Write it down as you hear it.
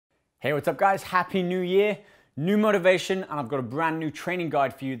Hey, what's up guys? Happy New Year, new motivation, and I've got a brand new training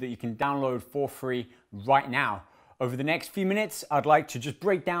guide for you that you can download for free right now. Over the next few minutes, I'd like to just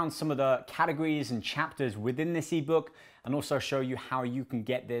break down some of the categories and chapters within this ebook and also show you how you can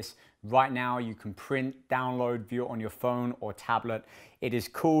get this right now. You can print, download, view it on your phone or tablet. It is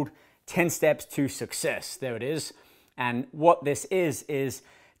called 10 Steps to Success. There it is. And what this is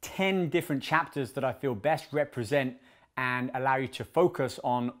 10 different chapters that I feel best represent and allow you to focus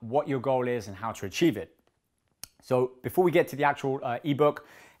on what your goal is and how to achieve it. So before we get to the actual ebook,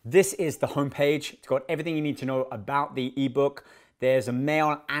 this is the homepage. It's got everything you need to know about the ebook. There's a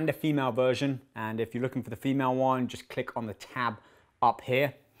male and a female version. And if you're looking for the female one, just click on the tab up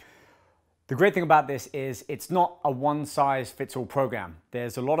here. The great thing about this is it's not a one-size-fits-all program.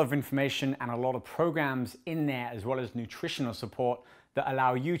 There's a lot of information and a lot of programs in there, as well as nutritional support that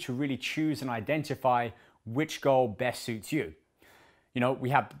allow you to really choose and identify which goal best suits you. You know,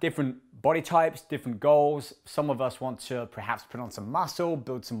 we have different body types, different goals. Some of us want to perhaps put on some muscle,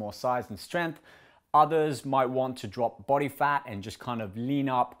 build some more size and strength. Others might want to drop body fat and just kind of lean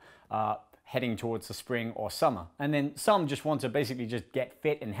up, heading towards the spring or summer. And then some just want to basically just get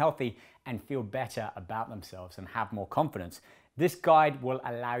fit and healthy and feel better about themselves and have more confidence. This guide will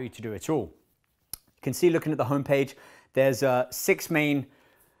allow you to do it all. You can see, looking at the homepage, there's 6 main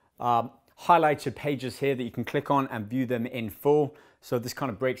highlighted pages here that you can click on and view them in full. So this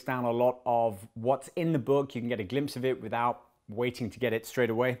kind of breaks down a lot of what's in the book. You can get a glimpse of it without waiting to get it straight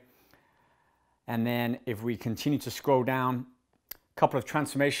away. And then if we continue to scroll down, a couple of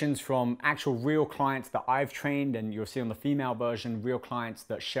transformations from actual real clients that I've trained, and you'll see on the female version, real clients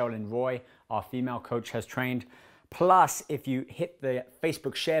that Sherilyn Roy, our female coach, has trained. Plus, if you hit the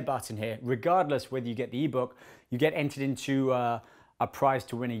Facebook share button here, regardless whether you get the ebook, you get entered into a prize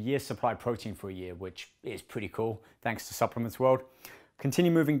to win a year's supply of protein for a year, which is pretty cool, thanks to Supplements World.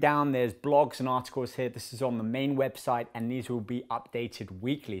 Continue moving down, there's blogs and articles here. This is on the main website, and these will be updated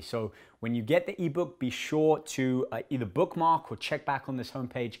weekly. So when you get the ebook, be sure to either bookmark or check back on this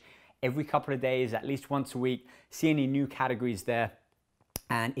homepage every couple of days, at least once a week, see any new categories there.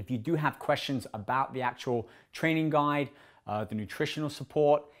 And if you do have questions about the actual training guide, the nutritional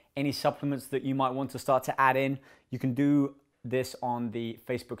support, any supplements that you might want to start to add in, you can do this on the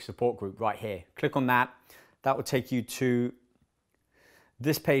Facebook support group right here. Click on that. That will take you to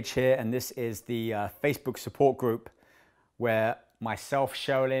this page here, and this is the Facebook support group where myself,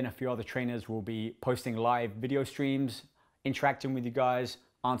 Sherilyn, a few other trainers will be posting live video streams, interacting with you guys,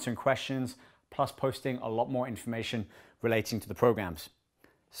 answering questions, plus posting a lot more information relating to the programs.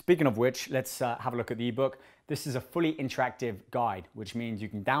 Speaking of which, let's have a look at the ebook. This is a fully interactive guide, which means you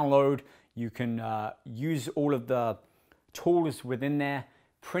can download, you can use all of the tools within there,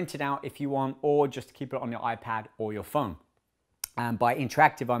 print it out if you want, or just keep it on your iPad or your phone. And by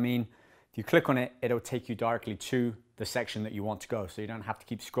interactive, I mean, if you click on it, it'll take you directly to the section that you want to go, so you don't have to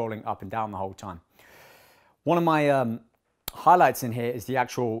keep scrolling up and down the whole time. One of my highlights in here is the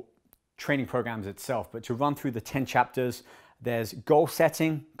actual training programs itself, but to run through the 10 chapters, there's goal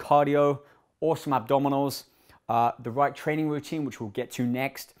setting, cardio, awesome abdominals, the right training routine, which we'll get to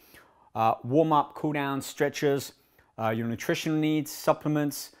next, warm-up, cool-down, stretches, your nutritional needs,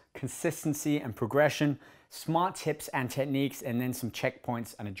 supplements, consistency and progression, smart tips and techniques, and then some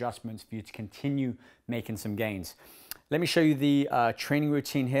checkpoints and adjustments for you to continue making some gains. Let me show you the training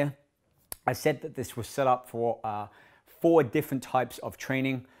routine here. I said that this was set up for 4 different types of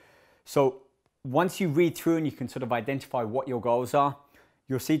training. So once you read through and you can sort of identify what your goals are,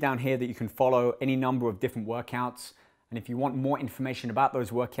 you'll see down here that you can follow any number of different workouts. And if you want more information about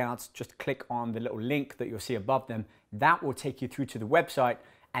those workouts, just click on the little link that you'll see above them. That will take you through to the website,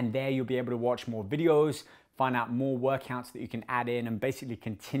 and there you'll be able to watch more videos, find out more workouts that you can add in, and basically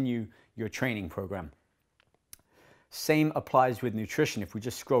continue your training program. Same applies with nutrition. If we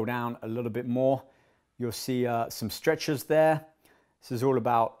just scroll down a little bit more, you'll see some stretches there. This is all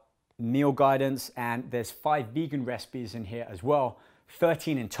about meal guidance, and there's 5 vegan recipes in here as well,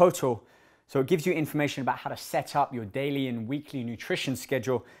 13 in total. So it gives you information about how to set up your daily and weekly nutrition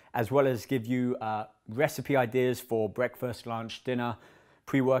schedule, as well as give you recipe ideas for breakfast, lunch, dinner,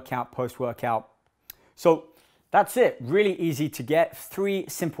 pre-workout, post-workout. So that's it, really easy to get. 3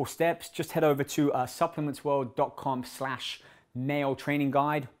 simple steps. Just head over to supplementsworld.com/male training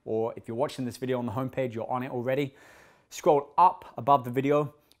guide, or if you're watching this video on the homepage, you're on it already. Scroll up above the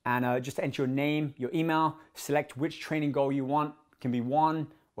video and just enter your name, your email, select which training goal you want. It can be 1,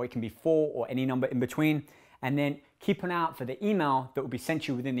 or it can be 4, or any number in between. And then keep an eye out for the email that will be sent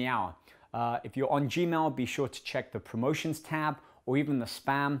you within the hour. If you're on Gmail, be sure to check the promotions tab or even the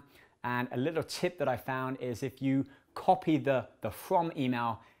spam. And a little tip that I found is if you copy the from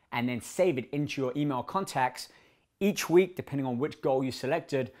email and then save it into your email contacts. Each week, depending on which goal you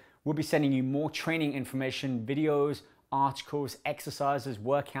selected, we'll be sending you more training information, videos, articles, exercises,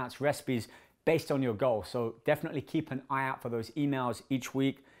 workouts, recipes based on your goal. So definitely keep an eye out for those emails each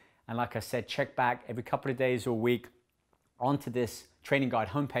week. And like I said, check back every couple of days or week onto this training guide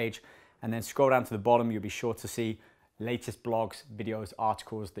homepage, and then scroll down to the bottom. You'll be sure to see latest blogs, videos,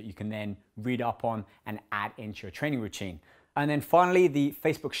 articles that you can then read up on and add into your training routine. And then finally, the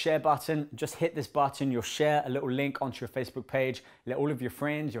Facebook share button. Just hit this button, you'll share a little link onto your Facebook page. Let all of your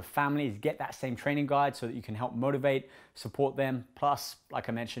friends, your families get that same training guide so that you can help motivate, support them. Plus, like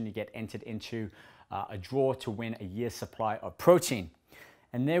I mentioned, you get entered into a draw to win a year's supply of protein.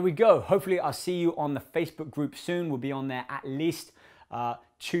 And there we go. Hopefully I'll see you on the Facebook group soon. We'll be on there at least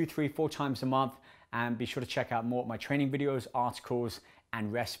 2, 3, 4 times a month. And be sure to check out more of my training videos, articles,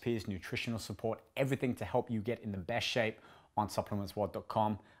 and recipes, nutritional support, everything to help you get in the best shape on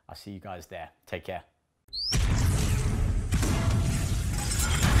supplementsworld.com. I'll see you guys there. Take care.